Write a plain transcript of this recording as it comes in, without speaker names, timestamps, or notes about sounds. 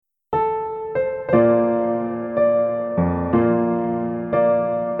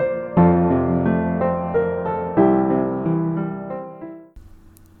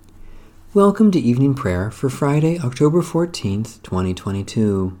Welcome to evening prayer for Friday, October 14th,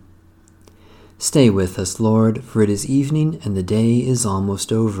 2022. Stay with us, Lord, for it is evening and the day is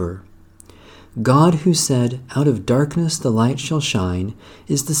almost over. God who said, "Out of darkness the light shall shine,"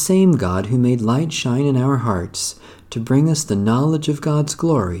 is the same God who made light shine in our hearts to bring us the knowledge of God's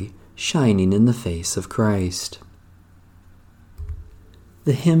glory, shining in the face of Christ.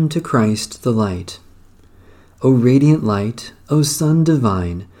 The hymn to Christ the Light. O radiant light, O Sun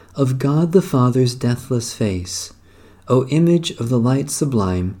divine, of God the Father's deathless face, O image of the light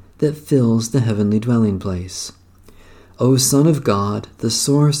sublime that fills the heavenly dwelling place. O Son of God, the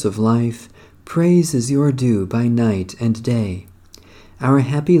source of life, praise is your due by night and day. Our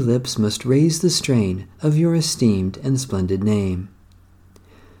happy lips must raise the strain of your esteemed and splendid name.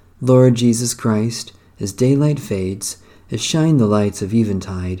 Lord Jesus Christ, as daylight fades, as shine the lights of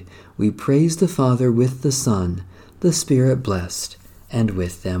eventide, we praise the Father with the Son, the Spirit blessed, and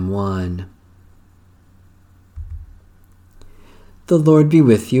with them one. The Lord be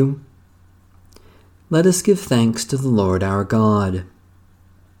with you. Let us give thanks to the Lord our God.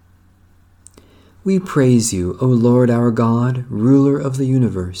 We praise you, O Lord our God, ruler of the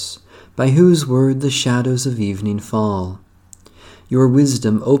universe, by whose word the shadows of evening fall. Your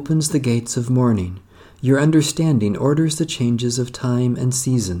wisdom opens the gates of morning. Your understanding orders the changes of time and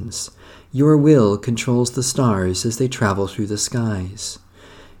seasons. Your will controls the stars as they travel through the skies.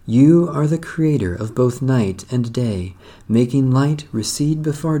 You are the creator of both night and day, making light recede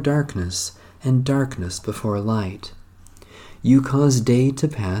before darkness and darkness before light. You cause day to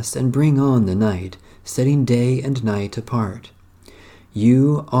pass and bring on the night, setting day and night apart.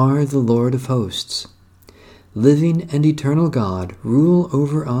 You are the Lord of hosts. Living and eternal God, rule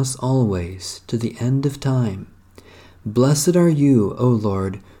over us always, to the end of time. Blessed are you, O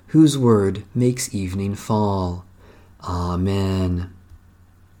Lord, whose word makes evening fall. Amen.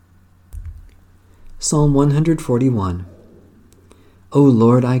 Psalm 141. O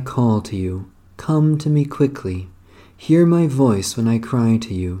Lord, I call to you. Come to me quickly. Hear my voice when I cry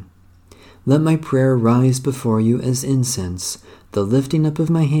to you. Let my prayer rise before you as incense, the lifting up of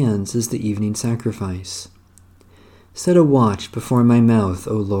my hands as the evening sacrifice. Set a watch before my mouth,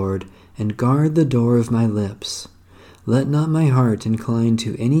 O Lord, and guard the door of my lips. Let not my heart incline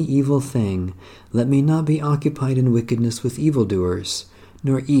to any evil thing. Let me not be occupied in wickedness with evildoers,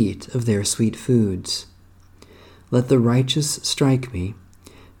 nor eat of their sweet foods. Let the righteous strike me.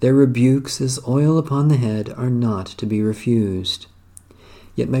 Their rebukes as oil upon the head are not to be refused.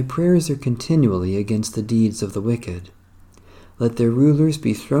 Yet my prayers are continually against the deeds of the wicked. Let their rulers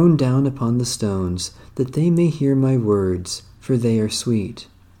be thrown down upon the stones, that they may hear my words, for they are sweet.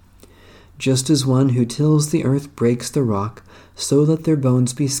 Just as one who tills the earth breaks the rock, so let their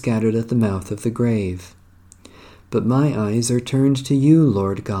bones be scattered at the mouth of the grave. But my eyes are turned to you,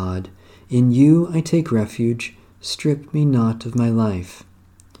 Lord God. In you I take refuge. Strip me not of my life.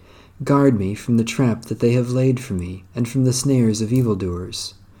 Guard me from the trap that they have laid for me, and from the snares of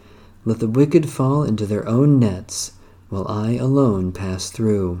evildoers. Let the wicked fall into their own nets, while I alone pass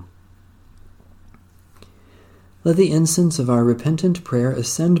through. Let the incense of our repentant prayer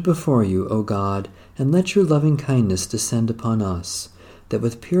ascend before you, O God, and let your loving kindness descend upon us, that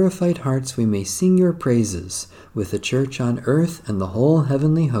with purified hearts we may sing your praises with the church on earth and the whole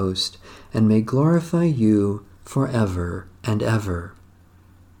heavenly host, and may glorify you forever and ever.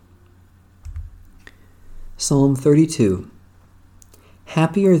 Psalm 32.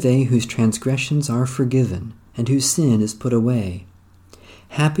 Happy are they whose transgressions are forgiven, and whose sin is put away.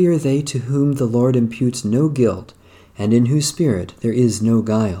 Happy are they to whom the Lord imputes no guilt, and in whose spirit there is no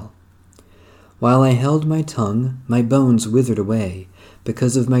guile. While I held my tongue, my bones withered away,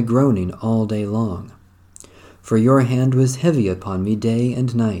 because of my groaning all day long. For your hand was heavy upon me day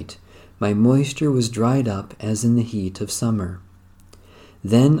and night. My moisture was dried up as in the heat of summer.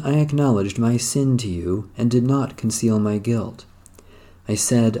 Then I acknowledged my sin to you, and did not conceal my guilt. I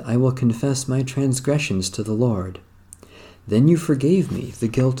said, I will confess my transgressions to the Lord. Then you forgave me the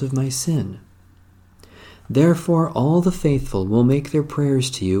guilt of my sin. Therefore all the faithful will make their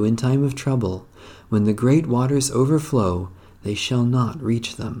prayers to you in time of trouble. When the great waters overflow, they shall not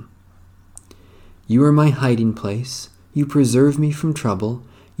reach them. You are my hiding place. You preserve me from trouble.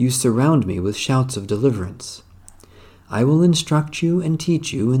 You surround me with shouts of deliverance. I will instruct you and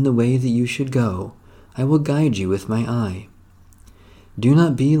teach you in the way that you should go. I will guide you with my eye. Do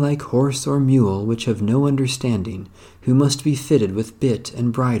not be like horse or mule, which have no understanding, who must be fitted with bit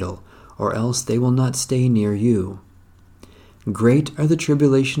and bridle, or else they will not stay near you. Great are the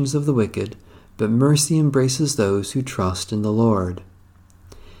tribulations of the wicked, but mercy embraces those who trust in the Lord.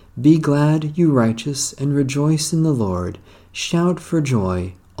 Be glad, you righteous, and rejoice in the Lord. Shout for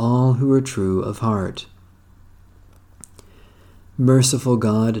joy, all who are true of heart. Merciful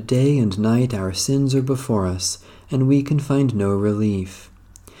God, day and night our sins are before us, and we can find no relief.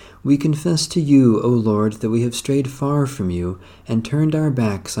 We confess to you, O Lord, that we have strayed far from you and turned our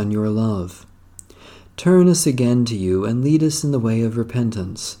backs on your love. Turn us again to you and lead us in the way of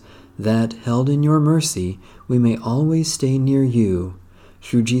repentance, that, held in your mercy, we may always stay near you,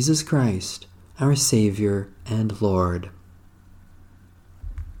 through Jesus Christ, our Savior and Lord.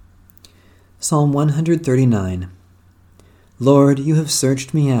 Psalm 139. Lord, you have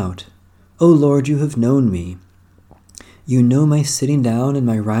searched me out. O Lord, you have known me. You know my sitting down and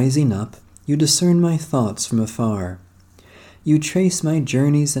my rising up. You discern my thoughts from afar. You trace my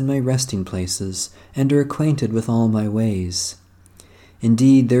journeys and my resting places, and are acquainted with all my ways.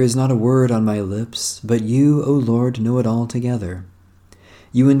 Indeed, there is not a word on my lips, but you, O Lord, know it altogether.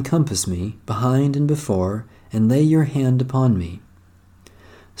 You encompass me, behind and before, and lay your hand upon me.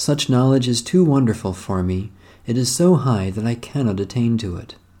 Such knowledge is too wonderful for me. It is so high that I cannot attain to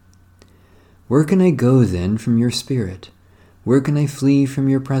it. Where can I go, then, from your Spirit? Where can I flee from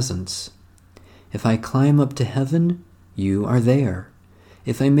your presence? If I climb up to heaven, you are there.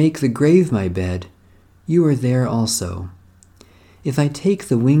 If I make the grave my bed, you are there also. If I take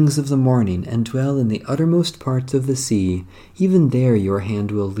the wings of the morning and dwell in the uttermost parts of the sea, even there your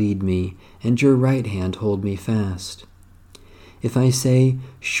hand will lead me, and your right hand hold me fast. If I say,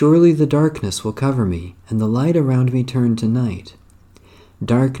 surely the darkness will cover me, and the light around me turn to night.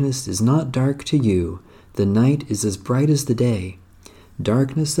 Darkness is not dark to you, the night is as bright as the day.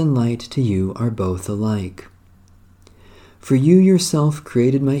 Darkness and light to you are both alike. For you yourself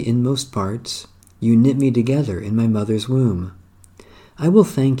created my inmost parts, you knit me together in my mother's womb. I will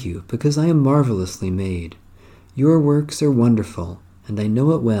thank you, because I am marvelously made. Your works are wonderful, and I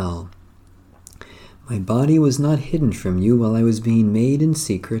know it well. My body was not hidden from you while I was being made in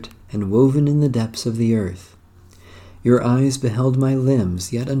secret and woven in the depths of the earth. Your eyes beheld my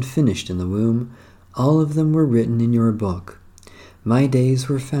limbs, yet unfinished in the womb. All of them were written in your book. My days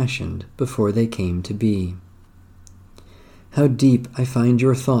were fashioned before they came to be. How deep I find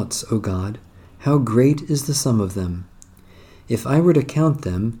your thoughts, O God! How great is the sum of them! If I were to count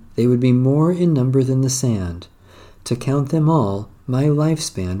them, they would be more in number than the sand. To count them all, my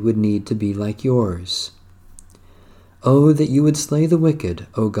lifespan would need to be like yours. Oh, that you would slay the wicked,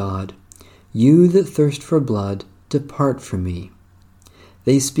 O God! You that thirst for blood, depart from me.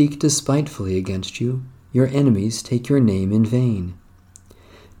 They speak despitefully against you. Your enemies take your name in vain.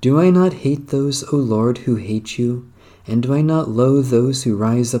 Do I not hate those, O Lord, who hate you? And do I not loathe those who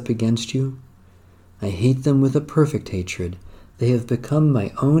rise up against you? I hate them with a perfect hatred. They have become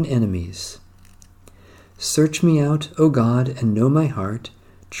my own enemies. Search me out, O God, and know my heart.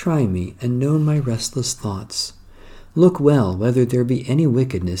 Try me and know my restless thoughts. Look well whether there be any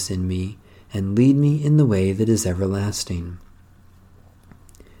wickedness in me, and lead me in the way that is everlasting.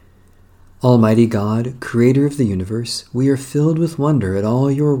 Almighty God, Creator of the universe, we are filled with wonder at all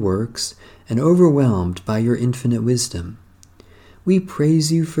your works and overwhelmed by your infinite wisdom. We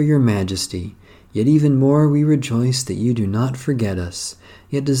praise you for your majesty, yet even more we rejoice that you do not forget us,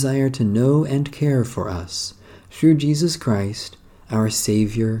 yet desire to know and care for us, through Jesus Christ, our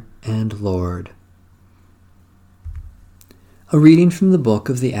Savior and Lord. A reading from the book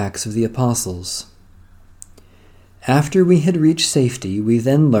of the Acts of the Apostles. After we had reached safety, we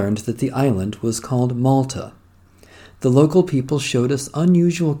then learned that the island was called Malta. The local people showed us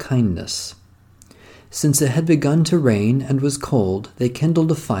unusual kindness. Since it had begun to rain and was cold, they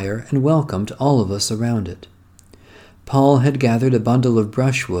kindled a fire and welcomed all of us around it. Paul had gathered a bundle of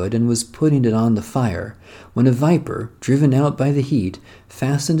brushwood and was putting it on the fire, when a viper, driven out by the heat,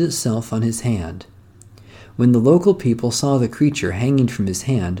 fastened itself on his hand. When the local people saw the creature hanging from his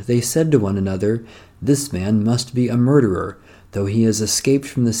hand, they said to one another, "This man must be a murderer. Though he has escaped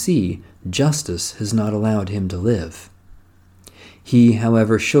from the sea, justice has not allowed him to live." He,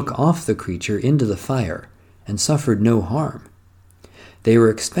 however, shook off the creature into the fire and suffered no harm. They were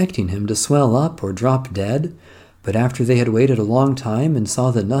expecting him to swell up or drop dead, but after they had waited a long time and saw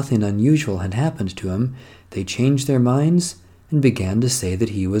that nothing unusual had happened to him, they changed their minds and began to say that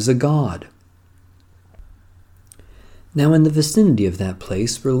he was a god. Now in the vicinity of that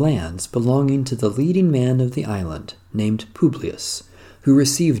place were lands belonging to the leading man of the island, named Publius, who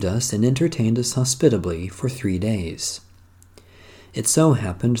received us and entertained us hospitably for 3 days. It so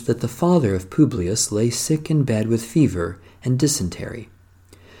happened that the father of Publius lay sick in bed with fever and dysentery.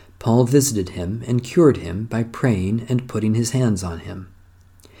 Paul visited him and cured him by praying and putting his hands on him.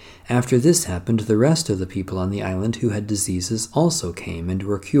 After this happened, the rest of the people on the island who had diseases also came and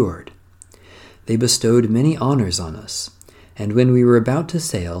were cured. They bestowed many honors on us. and when we were about to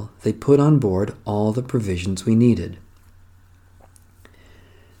sail, they put on board all the provisions we needed.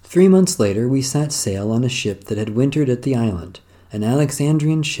 3 months later, we set sail on a ship that had wintered at the island, an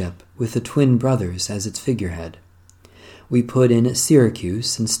Alexandrian ship with the twin brothers as its figurehead. We put in at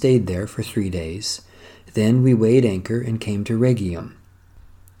Syracuse and stayed there for 3 days. Then we weighed anchor and came to Rhegium.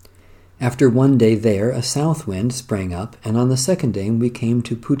 After 1 day there, a south wind sprang up, and on the 2nd day we came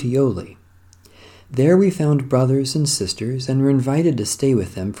to Puteoli. There we found brothers and sisters and were invited to stay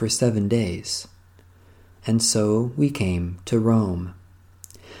with them for 7 days. And so we came to Rome.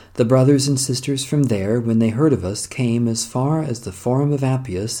 The brothers and sisters from there, when they heard of us, came as far as the Forum of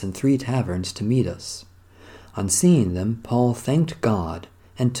Appius and 3 taverns to meet us. On seeing them, Paul thanked God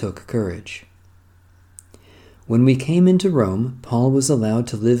and took courage. When we came into Rome, Paul was allowed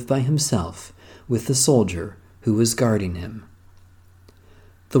to live by himself with the soldier who was guarding him.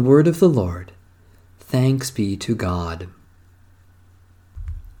 The word of the Lord. Thanks be to God.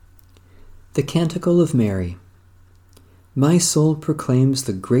 The Canticle of Mary. My soul proclaims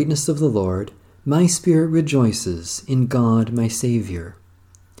the greatness of the Lord. My spirit rejoices in God my Savior.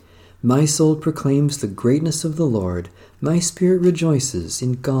 My soul proclaims the greatness of the Lord. My spirit rejoices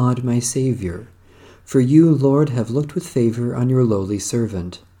in God my Savior. For you, Lord, have looked with favor on your lowly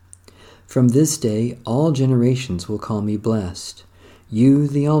servant. From this day all generations will call me blessed. You,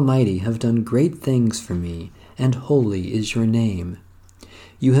 the Almighty, have done great things for me, and holy is your name.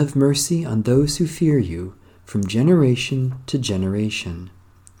 You have mercy on those who fear you, from generation to generation.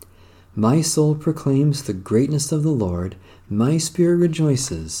 My soul proclaims the greatness of the Lord. My spirit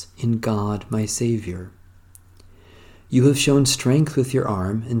rejoices in God my Savior. You have shown strength with your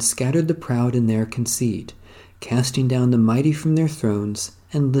arm and scattered the proud in their conceit, casting down the mighty from their thrones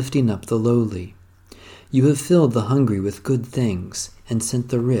and lifting up the lowly. You have filled the hungry with good things and sent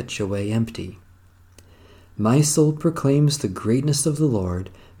the rich away empty. My soul proclaims the greatness of the Lord.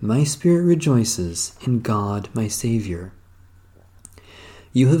 My spirit rejoices in God my Savior.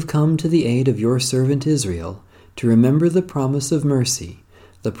 You have come to the aid of your servant Israel to remember the promise of mercy,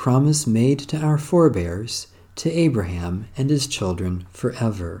 the promise made to our forebears, to Abraham and his children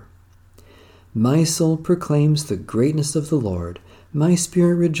forever. My soul proclaims the greatness of the Lord. My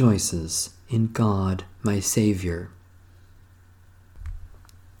spirit rejoices in God my Savior.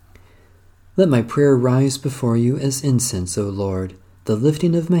 Let my prayer rise before you as incense, O Lord, the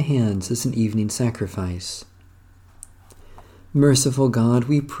lifting of my hands as an evening sacrifice. Merciful God,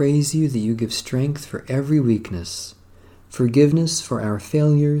 we praise you that you give strength for every weakness, forgiveness for our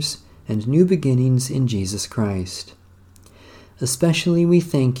failures, and new beginnings in Jesus Christ. Especially we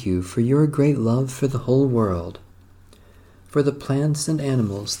thank you for your great love for the whole world, for the plants and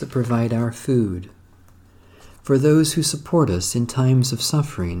animals that provide our food, for those who support us in times of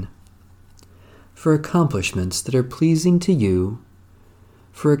suffering, for accomplishments that are pleasing to you,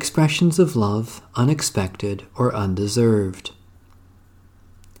 for expressions of love unexpected or undeserved.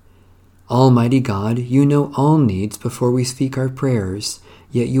 Almighty God, you know all needs before we speak our prayers,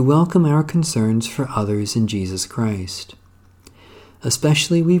 yet you welcome our concerns for others in Jesus Christ.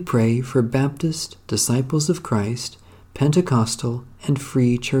 Especially we pray for Baptist, Disciples of Christ, Pentecostal, and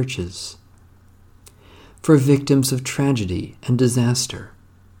free churches, for victims of tragedy and disaster,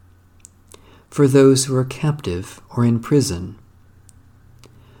 for those who are captive or in prison,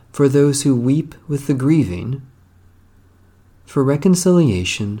 for those who weep with the grieving, for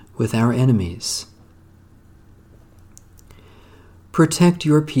reconciliation with our enemies. Protect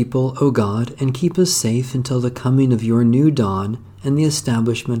your people, O God, and keep us safe until the coming of your new dawn and the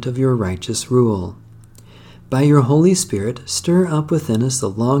establishment of your righteous rule. By your Holy Spirit, stir up within us a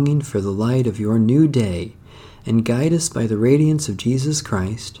longing for the light of your new day, and guide us by the radiance of Jesus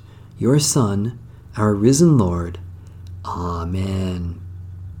Christ, your Son, our risen Lord. Amen.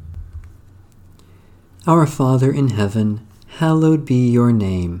 Our Father in heaven, hallowed be your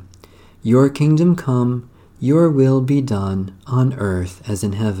name. Your kingdom come, your will be done, on earth as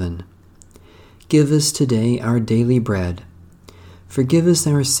in heaven. Give us today our daily bread. Forgive us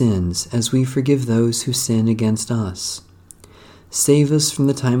our sins as we forgive those who sin against us. Save us from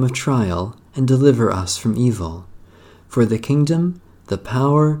the time of trial and deliver us from evil. For the kingdom, the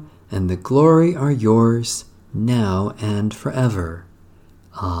power, and the glory are yours, now and forever.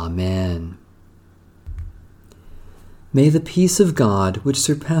 Amen. May the peace of God, which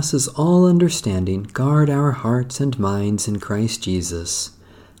surpasses all understanding, guard our hearts and minds in Christ Jesus.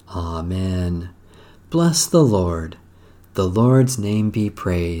 Amen. Bless the Lord. The Lord's name be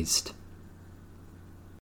praised.